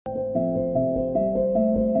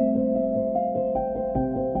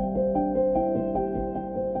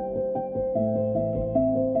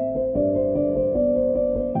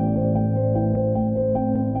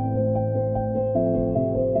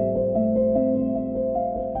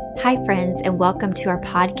Hi, friends, and welcome to our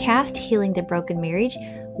podcast, Healing the Broken Marriage.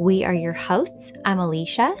 We are your hosts. I'm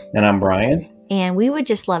Alicia. And I'm Brian. And we would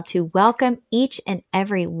just love to welcome each and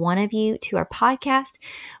every one of you to our podcast.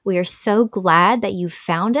 We are so glad that you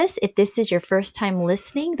found us. If this is your first time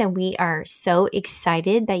listening, then we are so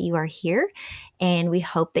excited that you are here, and we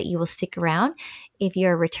hope that you will stick around. If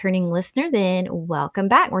you're a returning listener, then welcome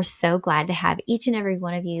back. We're so glad to have each and every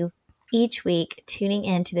one of you each week tuning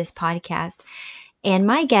into this podcast. And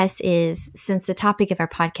my guess is, since the topic of our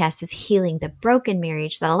podcast is healing the broken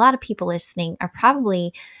marriage, that a lot of people listening are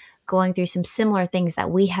probably going through some similar things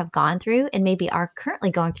that we have gone through and maybe are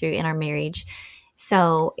currently going through in our marriage.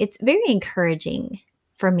 So it's very encouraging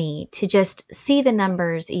for me to just see the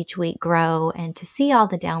numbers each week grow and to see all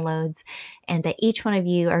the downloads, and that each one of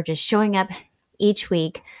you are just showing up each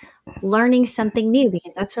week, learning something new,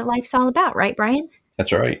 because that's what life's all about, right, Brian?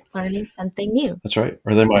 That's right. Learning something new. That's right.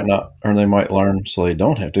 Or they might not, or they might learn so they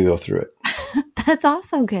don't have to go through it. That's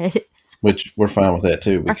also good. Which we're fine with that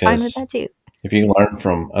too, We're fine with because that too. if you learn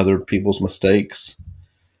from other people's mistakes,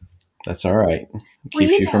 that's all right. It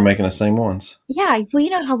keeps you from making the same ones. Yeah. Well, you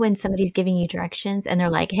know how when somebody's giving you directions and they're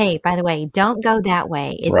like, hey, by the way, don't go that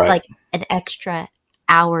way. It's Right. like an extra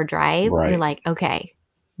hour drive. Right. You're like, okay,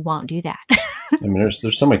 won't do that. I mean, there's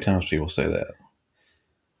so many times people say that,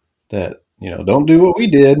 don't do what we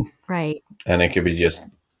did. Right. And it could be just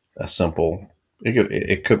a simple, might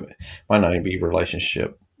not even be a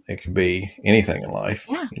relationship. It could be anything in life,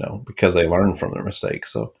 Yeah. because they learn from their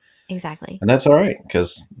mistakes. So Exactly. And that's all right,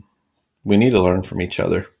 because we need to learn from each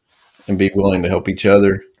other and be willing to help each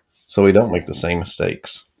other so we don't make the same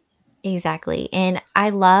mistakes. Exactly. And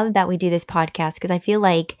I love that we do this podcast because I feel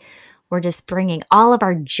like we're just bringing all of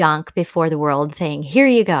our junk before the world, saying, here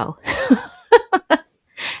you go.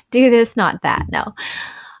 Do this, not that. No.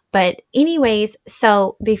 But anyways,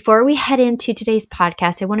 so before we head into today's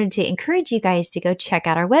podcast, I wanted to encourage you guys to go check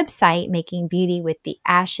out our website,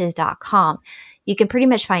 makingbeautywiththeashes.com. You can pretty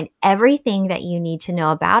much find everything that you need to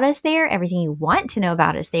know about us there, everything you want to know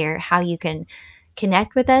about us there, how you can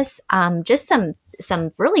connect with us, just some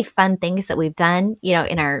really fun things that we've done,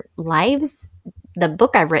 in our lives. The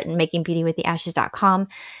book I've written, makingbeautywiththeashes.com,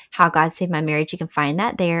 How God Saved My Marriage, you can find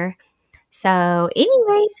that there. So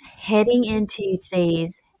anyways, heading into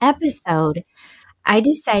today's episode, I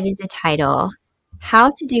decided to title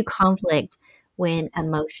How to Do Conflict When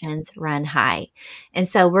Emotions Run High. And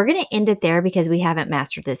so we're going to end it there because we haven't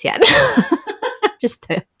mastered this yet. Just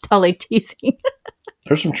totally teasing.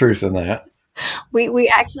 There's some truth in that. We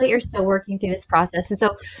actually are still working through this process. And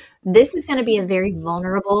so this is going to be a very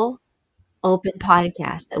vulnerable, open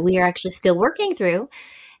podcast that we are actually still working through.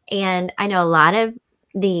 And I know a lot of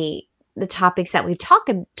the topics that we've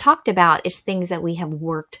talked about is things that we have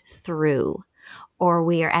worked through, or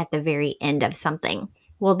we are at the very end of something.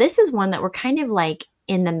 Well, this is one that we're kind of like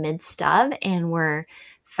in the midst of, and we're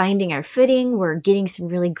finding our footing. We're getting some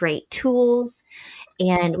really great tools,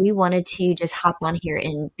 and we wanted to just hop on here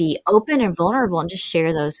and be open and vulnerable and just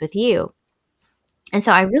share those with you. And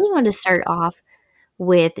so I really wanted to start off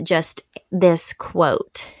with just this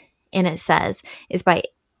quote, and it says, is by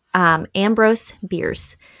Ambrose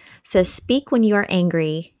Bierce. Says, speak when you are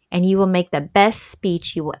angry and you will make the best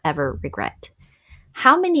speech you will ever regret.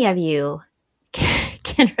 How many of you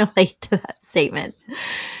can relate to that statement?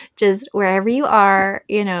 Just wherever you are,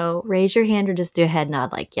 raise your hand or just do a head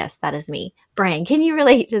nod like, yes, that is me. Brian, can you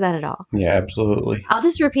relate to that at all? Yeah, absolutely. I'll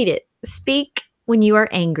just repeat it. Speak when you are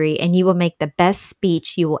angry and you will make the best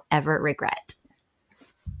speech you will ever regret.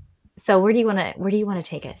 So where do you want to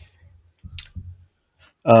take us?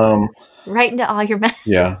 Right into all your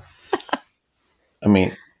Yeah. I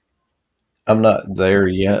mean, I'm not there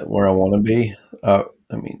yet where I want to be.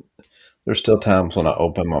 There's still times when I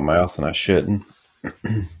open my mouth and I shouldn't,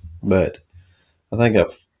 but I think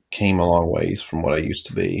I've came a long ways from what I used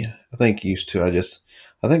to be. I think used to is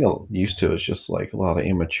just like a lot of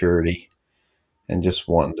immaturity and just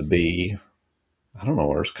wanting to be, I don't know,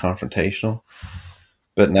 where it's confrontational.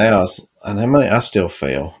 But now, I still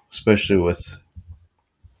fail, especially with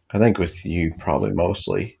you probably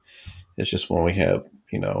mostly. It's just when we have,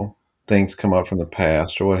 things come up from the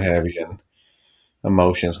past or what have you, and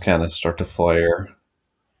emotions kind of start to flare.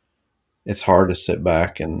 It's hard to sit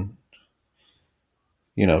back and,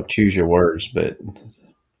 choose your words, but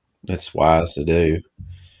it's wise to do.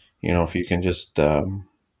 If you can just,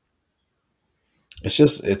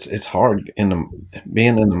 it's hard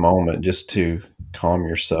being in the moment just to calm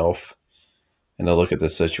yourself and to look at the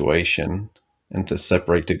situation and to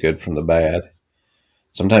separate the good from the bad.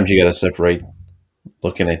 Sometimes you got to separate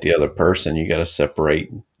looking at the other person. You got to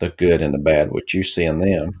separate the good and the bad, what you see in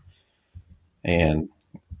them. And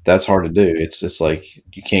that's hard to do. It's like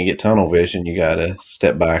you can't get tunnel vision. You got to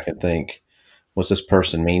step back and think, what's this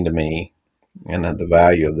person mean to me, and the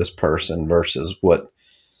value of this person versus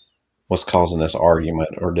what's causing this argument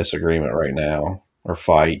or disagreement right now or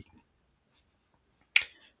fight.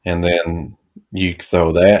 And then you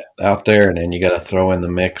throw that out there, and then you got to throw in the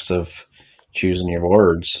mix of choosing your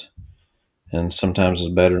words. And sometimes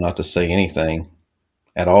it's better not to say anything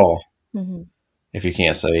at all Hmm. if you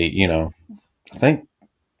can't say, I think,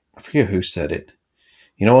 I forget who said it.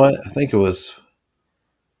 You know what? I think it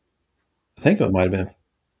might have been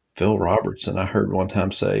Phil Robertson. I heard one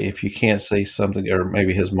time say, if you can't say something, or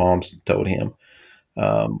maybe his mom's told him,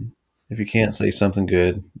 um, if you can't say something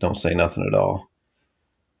good, don't say nothing at all.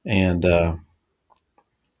 And, as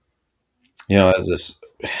this,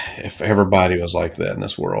 if everybody was like that in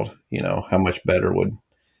this world, how much better would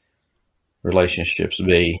relationships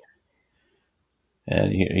be?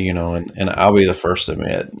 And, and I'll be the first to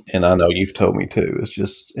admit, and I know you've told me too, it's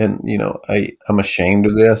just, and, I'm ashamed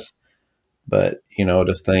of this, but,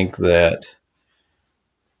 to think that,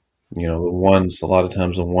 a lot of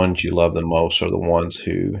times the ones you love the most are the ones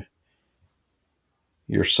who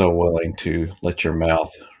you're so willing to let your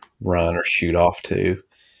mouth run or shoot off to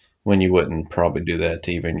when you wouldn't probably do that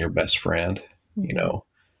to even your best friend, you Hmm. know,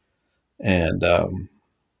 and,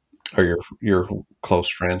 or your close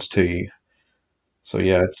friends to you. So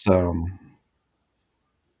yeah,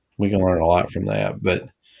 we can learn a lot from that, but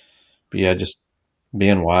yeah, just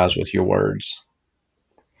being wise with your words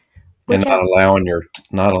and Which I, not allowing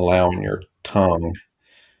your tongue.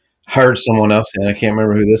 I heard someone else, and I can't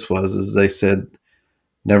remember who this was, is they said,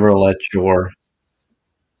 never let your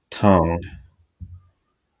tongue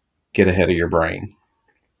get ahead of your brain.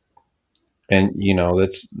 And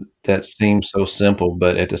that seems so simple,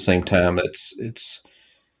 but at the same time, it's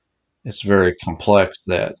very complex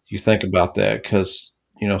that you think about that because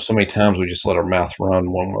so many times we just let our mouth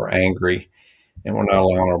run when we're angry, and we're not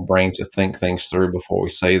allowing our brain to think things through before we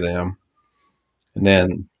say them. And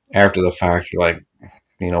then after the fact, you're like,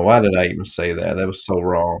 why did I even say that? That was so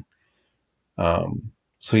wrong.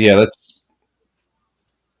 So yeah, that's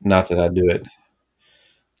not that I do it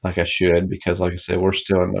like I should, because like I said, we're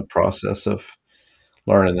still in the process of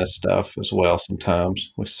learning this stuff as well.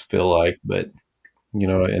 Sometimes we feel like, but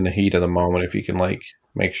in the heat of the moment, if you can like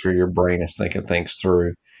make sure your brain is thinking things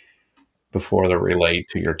through before they relate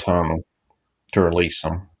to your tongue to release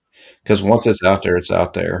them. Because once it's out there, it's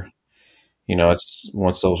out there. It's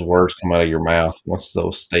once those words come out of your mouth, once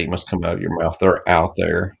those statements come out of your mouth, they're out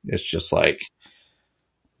there. It's just like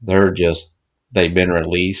they're just they've been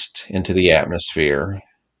released into the atmosphere,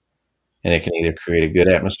 and it can either create a good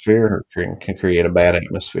atmosphere or can create a bad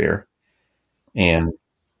atmosphere. And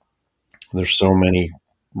there's so many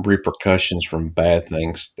repercussions from bad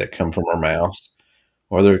things that come from our mouths,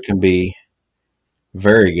 or there can be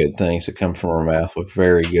very good things that come from our mouth with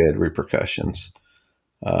very good repercussions.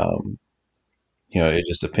 Um, it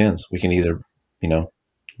just depends. We can either, you know,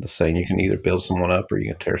 the saying, you can either build someone up or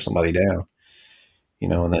you can tear somebody down,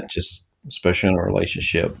 and that just, especially in a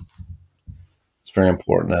relationship, it's very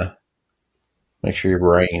important to make sure your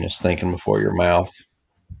brain is thinking before your mouth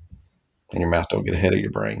and your mouth don't get ahead of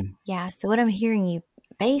your brain. yeah. So what I'm hearing you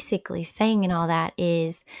basically saying and all that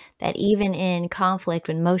is that even in conflict,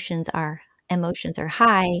 when emotions are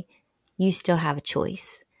high, you still have a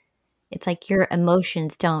choice. It's like your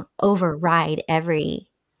emotions don't override everything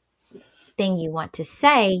you want to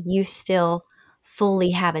say. You still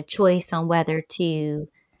fully have a choice on whether to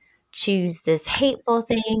choose this hateful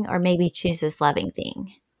thing or maybe choose this loving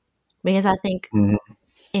thing. Because I think Hmm.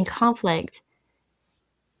 in conflict,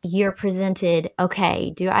 you're presented, okay,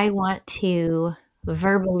 do I want to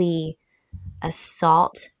verbally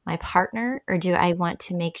assault my partner, or do I want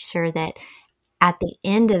to make sure that at the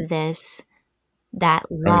end of this, that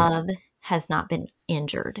Right. love has not been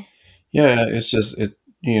injured? Yeah, it's just, it's,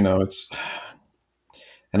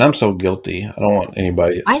 and I'm so guilty. I don't want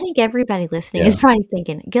anybody, I it's, think everybody listening yeah. is probably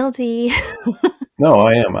thinking, guilty. No,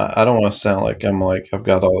 I am. I don't want to sound like I'm like I've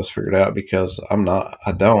got all this figured out because I'm not.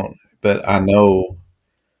 I don't. But I know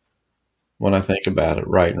when I think about it,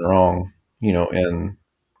 right and wrong, and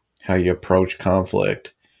how you approach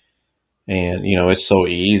conflict. And it's so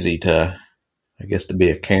easy to, I guess, to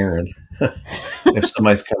be a Karen if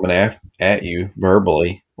somebody's coming at you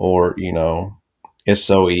verbally, or it's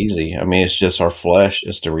so easy. I mean, it's just our flesh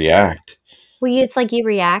is to react. Well, it's like you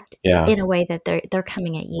react Yeah, in a way that they're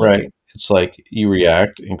coming at you. right. It's like you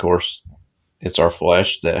react, and of course, it's our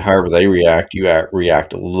flesh that however they react,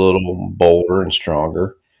 react a little bolder and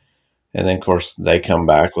stronger. And then of course they come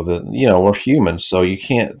back with it. We're humans, so you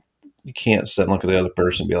can't sit and look at the other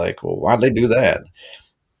person and be like, well, why'd they do that?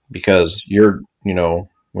 because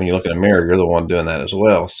when you look in a mirror, you're the one doing that as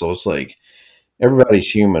well. So it's like everybody's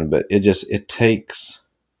human, but it takes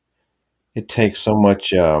so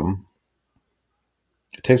much. It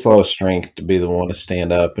takes a lot of strength to be the one to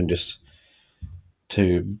stand up and just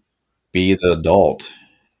to be the adult,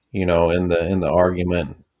 in the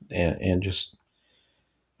argument, and just,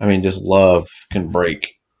 I mean, just love can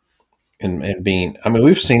break, and being. I mean,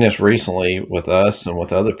 we've seen this recently with us and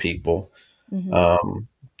with other people. Hmm.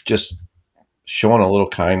 Just showing a little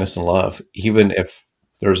kindness and love, even if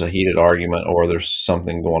there's a heated argument or there's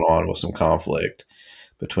something going on with some conflict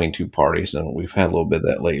between two parties, and we've had a little bit of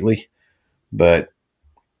that lately. But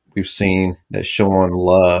we've seen that showing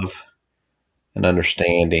love and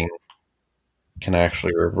understanding can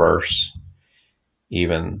actually reverse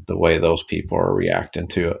even the way those people are reacting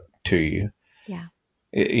to you. Yeah.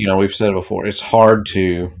 We've said it before. It's hard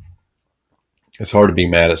to be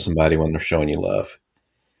mad at somebody when they're showing you love,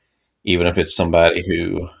 even if it's somebody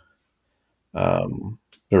who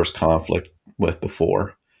there was conflict with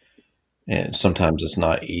before. And sometimes it's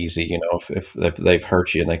not easy, if they've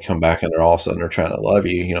hurt you and they come back and they're all of a sudden they're trying to love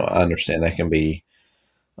you. I understand that can be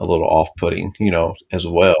a little off-putting, as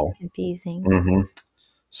well. Confusing. Hmm.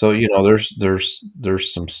 So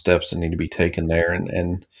there's some steps that need to be taken there,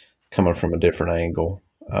 and coming from a different angle,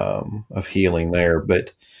 of healing there.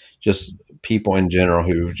 But just people in general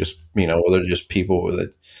who just, whether just people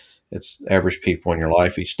that it's average people in your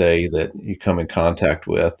life each day that you come in contact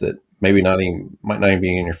with, that maybe might not even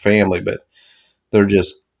be in your family, but they're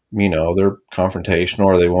just, they're confrontational,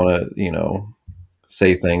 or they want to,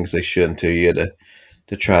 say things they shouldn't to you,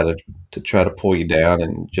 to try to pull you down,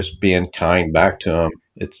 and just being kind back to them.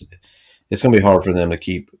 It's going to be hard for them to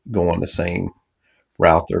keep going the same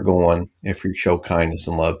route they're going if you show kindness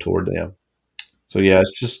and love toward them. So yeah,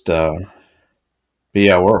 it's just, but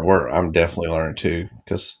yeah, I'm definitely learning too,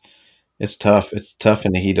 because it's tough. It's tough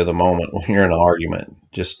in the heat of the moment when you're in an argument,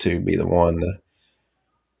 just to be the one to.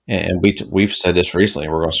 And we've said this recently.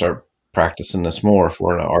 We're going to start practicing this more. If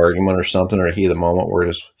we're in an argument or something, or a heat of the moment, we're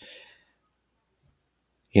just,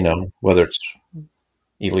 whether it's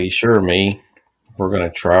Elisha or me, we're going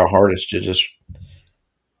to try our hardest to just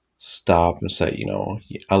stop and say,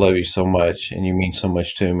 I love you so much, and you mean so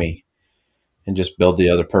much to me, and just build the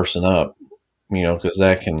other person up, because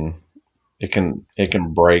it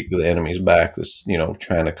can break the enemy's back that's,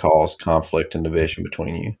 trying to cause conflict and division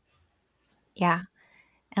between you. Yeah.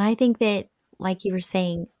 And I think that, like you were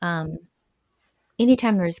saying,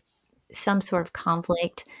 anytime there's some sort of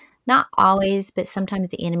conflict, not always, but sometimes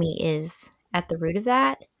the enemy is at the root of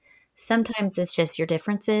that. Sometimes it's just your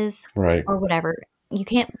differences Right. or whatever. You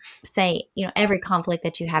can't say, every conflict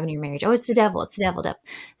that you have in your marriage, oh, it's the devil, it's the devil, devil.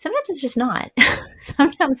 Sometimes it's just not.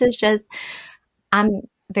 Sometimes it's just, I'm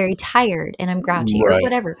very tired and I'm grouchy or Right.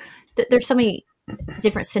 whatever. There's so many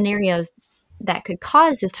different scenarios that could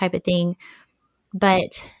cause this type of thing.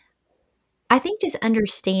 But I think just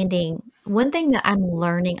understanding one thing that I'm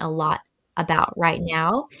learning a lot about right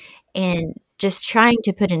now and just trying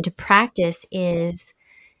to put into practice is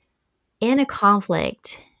in a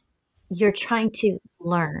conflict, you're trying to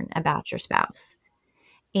learn about your spouse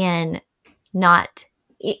and not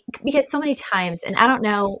because so many times, and I don't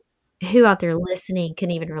know who out there listening can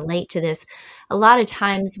even relate to this. A lot of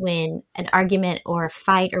times when an argument or a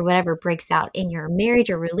fight or whatever breaks out in your marriage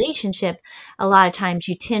or relationship, a lot of times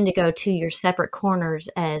you tend to go to your separate corners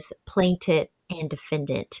as plaintiff and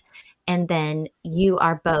defendant. And then you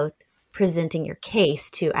are both presenting your case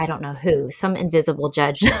to, I don't know who, some invisible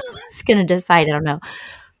judge is going to decide, I don't know.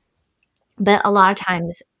 But a lot of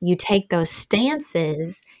times you take those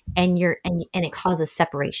stances and it causes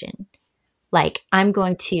separation. Like, I'm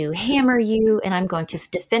going to hammer you and I'm going to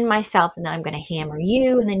defend myself, and then I'm going to hammer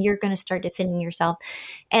you, and then you're going to start defending yourself.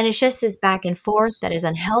 And it's just this back and forth that is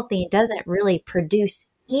unhealthy. It doesn't really produce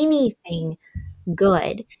anything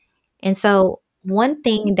good. And so, one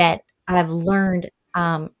thing that I've learned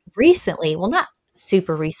recently, well, not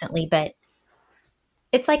super recently, but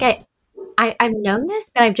it's like I've known this,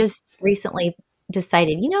 but I've just recently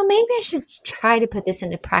decided, maybe I should try to put this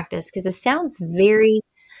into practice because it sounds very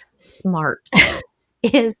smart.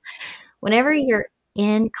 Is whenever you're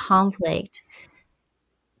in conflict,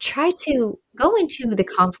 try to go into the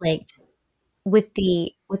conflict with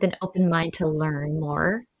an open mind to learn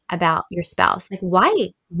more about your spouse. Like,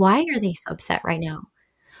 why are they so upset right now?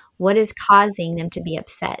 What is causing them to be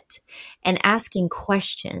upset? And asking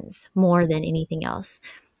questions more than anything else.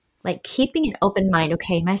 Like, keeping an open mind.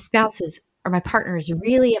 Okay, my spouse is or my partner is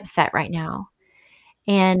really upset right now.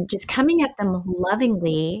 And just coming at them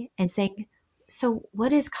lovingly and saying, so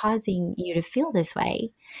what is causing you to feel this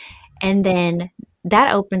way? And then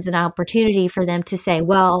that opens an opportunity for them to say,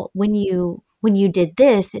 well, when you did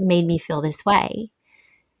this, it made me feel this way.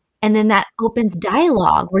 And then that opens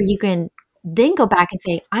dialogue where you can then go back and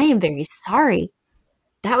say, I am very sorry.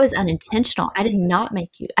 That was unintentional. I didn't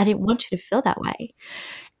want you to feel that way.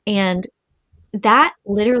 And that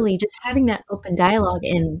literally just having that open dialogue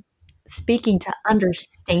and speaking to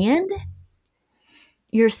understand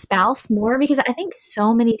your spouse more, because I think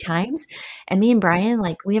so many times, and me and Brian,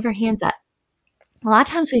 like, we have our hands up. A lot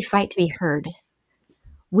of times we fight to be heard.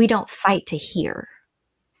 We don't fight to hear.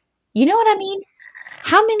 You know what I mean?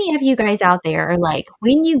 How many of you guys out there are like,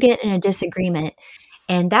 when you get in a disagreement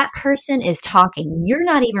and that person is talking, you're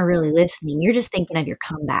not even really listening. You're just thinking of your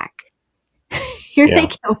comeback. You're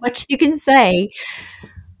thinking of what you can say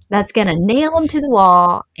that's going to nail them to the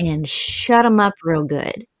wall and shut them up real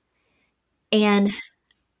good. And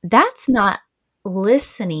that's not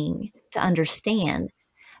listening to understand.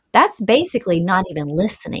 That's basically not even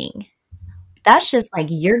listening. That's just like,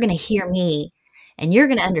 you're going to hear me and you're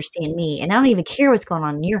going to understand me. And I don't even care what's going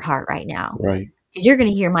on in your heart right now. Right. Because you're going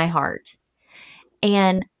to hear my heart.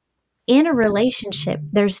 And in a relationship,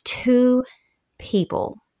 there's two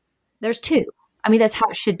people. There's two. I mean, that's how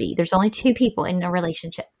it should be. There's only two people in a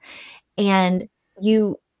relationship. And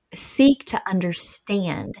you seek to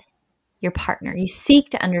understand your partner. You seek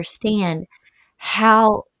to understand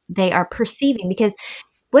how they are perceiving. Because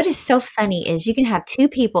what is so funny is you can have two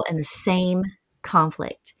people in the same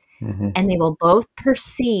conflict, and they will both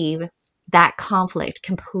perceive that conflict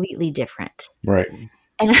completely different. Right.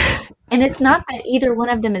 And it's not that either one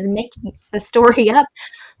of them is making the story up.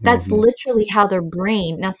 That's literally how their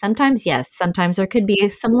brain. Now, sometimes, yes, sometimes there could be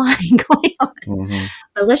some lying going on.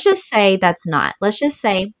 But let's just say that's not. Let's just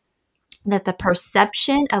say that the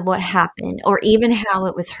perception of what happened, or even how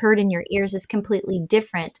it was heard in your ears, is completely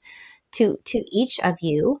different to each of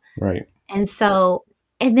you. Right. And so,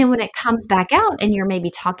 and then when it comes back out and you're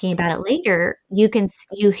maybe talking about it later, you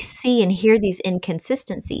see and hear these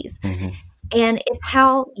inconsistencies. And it's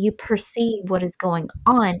how you perceive what is going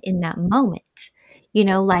on in that moment. You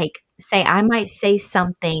know, like, say I might say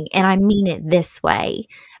something and I mean it this way,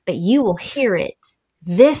 but you will hear it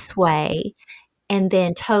this way and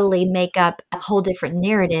then totally make up a whole different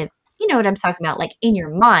narrative. You know what I'm talking about? Like, in your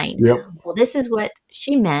mind. Yep. Well, this is what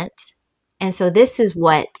she meant. And so this is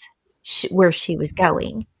where she was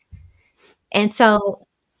going. And so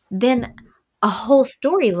then a whole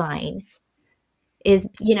storyline is,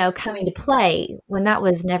 coming to play when that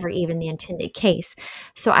was never even the intended case.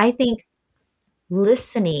 So I think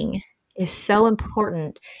listening is so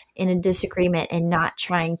important in a disagreement, and not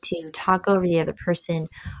trying to talk over the other person,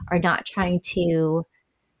 or not trying to,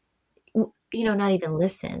 not even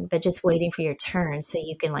listen, but just waiting for your turn so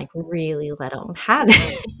you can, like, really let them have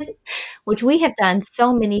it, which we have done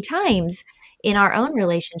so many times in our own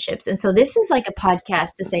relationships. And so this is like a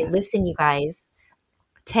podcast to say, listen, you guys,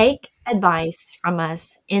 take advice from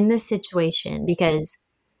us in this situation, because,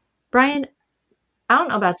 Brian, I don't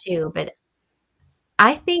know about you, but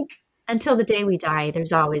I think until the day we die,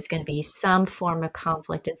 there's always going to be some form of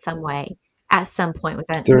conflict in some way at some point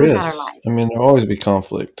within There is. our lives. I mean, there'll always be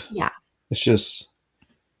conflict. Yeah. It's just,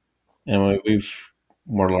 and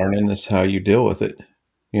we're learning is how you deal with it.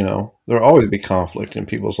 There'll always be conflict in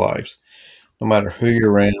people's lives, no matter who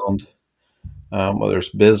you're around, whether it's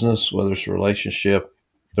business, whether it's a relationship.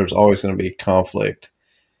 There's always going to be conflict,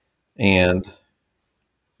 and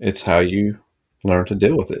it's how you learn to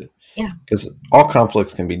deal with it. Yeah. Because all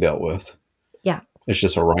conflicts can be dealt with. Yeah. It's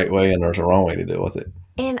just a right way and there's a wrong way to deal with it.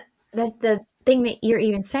 And the thing that you're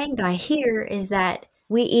even saying that I hear is that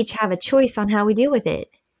we each have a choice on how we deal with it.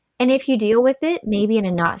 And if you deal with it maybe in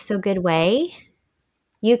a not so good way,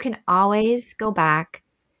 you can always go back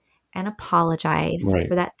and apologize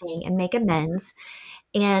for that thing and make amends.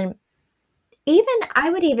 And I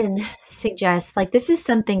would even suggest, like, this is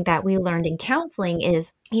something that we learned in counseling,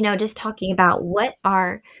 is, just talking about what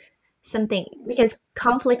are something, because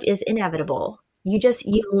conflict is inevitable. You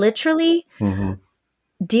literally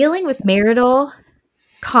dealing with marital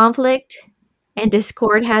conflict and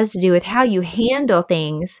discord has to do with how you handle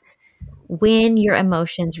things when your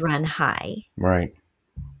emotions run high. Right.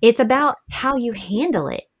 It's about how you handle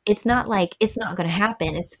it. It's not like it's not going to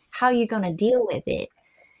happen. It's how you're going to deal with it.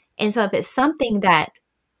 And so if it's something that,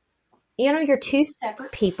 you're two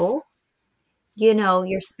separate people,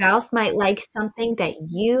 your spouse might like something that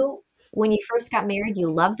when you first got married,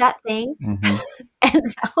 you loved that thing.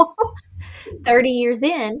 And now 30 years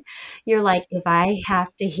in, you're like, if I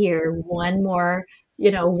have to hear one more,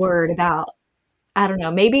 word about, I don't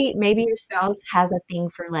know, maybe your spouse has a thing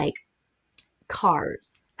for, like,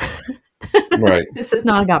 cars. Right. This is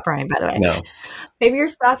not about Brian, by the way. No. Maybe your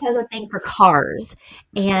spouse has a thing for cars,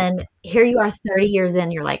 and here you are 30 years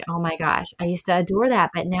in, you're like, oh my gosh, I used to adore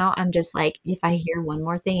that. But now I'm just like, if I hear one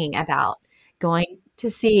more thing about going to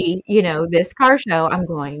see, this car show, I'm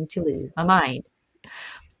going to lose my mind.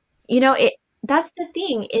 That's the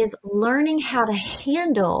thing, is learning how to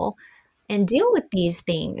handle and deal with these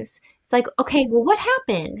things. It's like, okay, well, what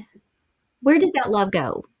happened? Where did that love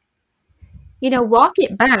go? Walk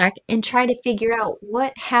it back and try to figure out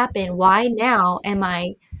what happened. Why now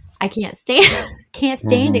I can't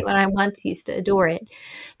stand it when I once used to adore it,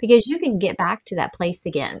 because you can get back to that place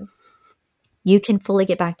again. You can fully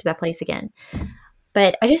get back to that place again.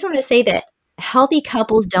 But I just want to say that healthy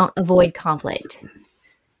couples don't avoid conflict.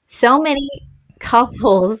 So many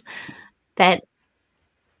couples that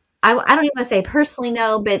I don't even want to say personally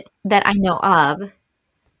know, but that I know of,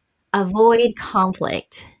 avoid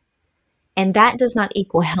conflict. And that does not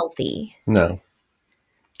equal healthy. No.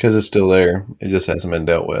 Because it's still there. It just hasn't been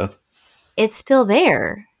dealt with. It's still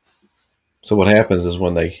there. So what happens is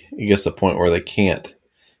when it gets to the point where they can't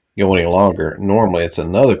go any longer, normally it's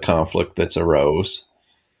another conflict that's arose.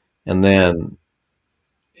 And then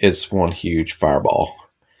it's one huge fireball.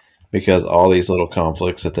 Because all these little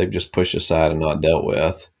conflicts that they've just pushed aside and not dealt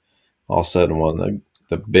with, all of a sudden when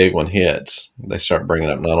the big one hits, they start bringing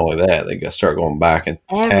up not only that, they start going back and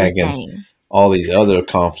tagging all these other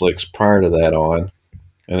conflicts prior to that on,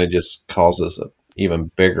 and it just causes an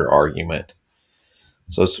even bigger argument.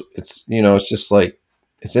 So it's it's just like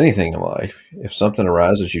it's anything in life. If something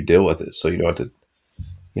arises, you deal with it, so you don't have to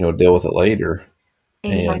deal with it later.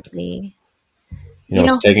 Exactly. And,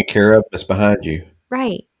 it's taken care of. It's behind you.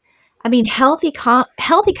 Right. I mean, healthy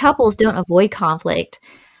couples don't avoid conflict.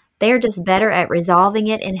 They're just better at resolving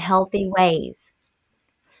it in healthy ways.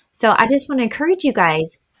 So I just want to encourage you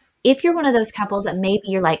guys, if you're one of those couples that maybe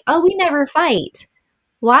you're like, oh, we never fight.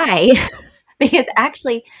 Why? Because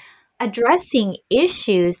actually addressing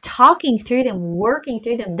issues, talking through them, working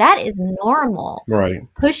through them, that is normal. Right.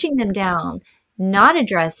 Pushing them down, not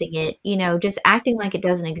addressing it, just acting like it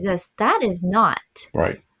doesn't exist, that is not.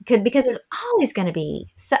 Right. Because there's always going to be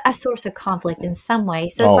a source of conflict in some way.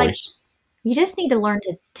 So always. It's like you just need to learn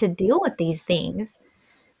to deal with these things.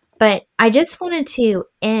 But I just wanted to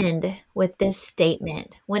end with this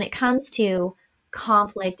statement. When it comes to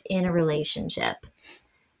conflict in a relationship,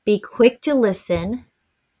 be quick to listen,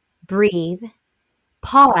 breathe,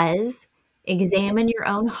 pause, examine your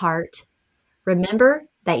own heart. Remember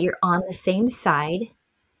that you're on the same side.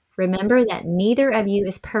 Remember that neither of you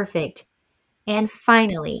is perfect. And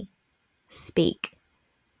finally, speak.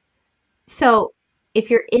 So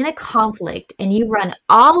if you're in a conflict and you run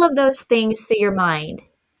all of those things through your mind,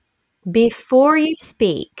 before you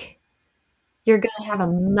speak, you're going to have a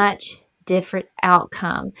much different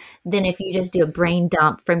outcome than if you just do a brain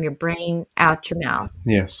dump from your brain out your mouth.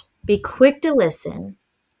 Yes. Be quick to listen,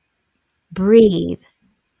 breathe,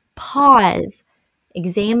 pause,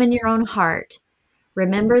 examine your own heart.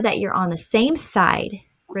 Remember that you're on the same side.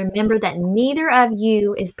 Remember that neither of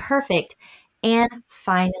you is perfect. And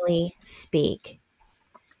finally, speak.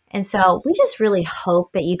 And so we just really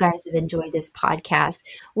hope that you guys have enjoyed this podcast.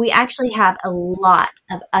 We actually have a lot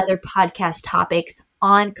of other podcast topics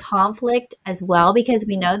on conflict as well, because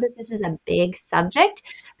we know that this is a big subject,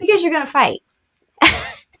 because you're going to fight.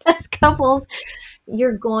 As couples,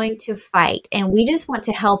 you're going to fight. And we just want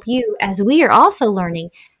to help you, as we are also learning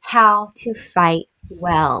how to fight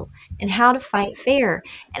well and how to fight fair,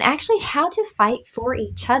 and actually how to fight for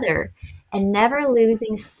each other, and never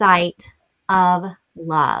losing sight of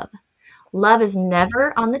love. Love is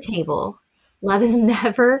never on the table. Love is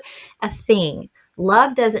never a thing.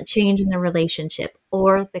 Love doesn't change in the relationship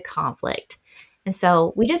or the conflict. And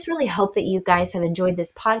so we just really hope that you guys have enjoyed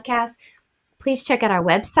this podcast. Please check out our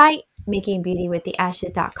website,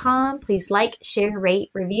 makingbeautywiththeashes.com. Please like, share,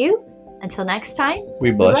 rate, review. Until next time,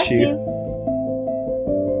 we bless you.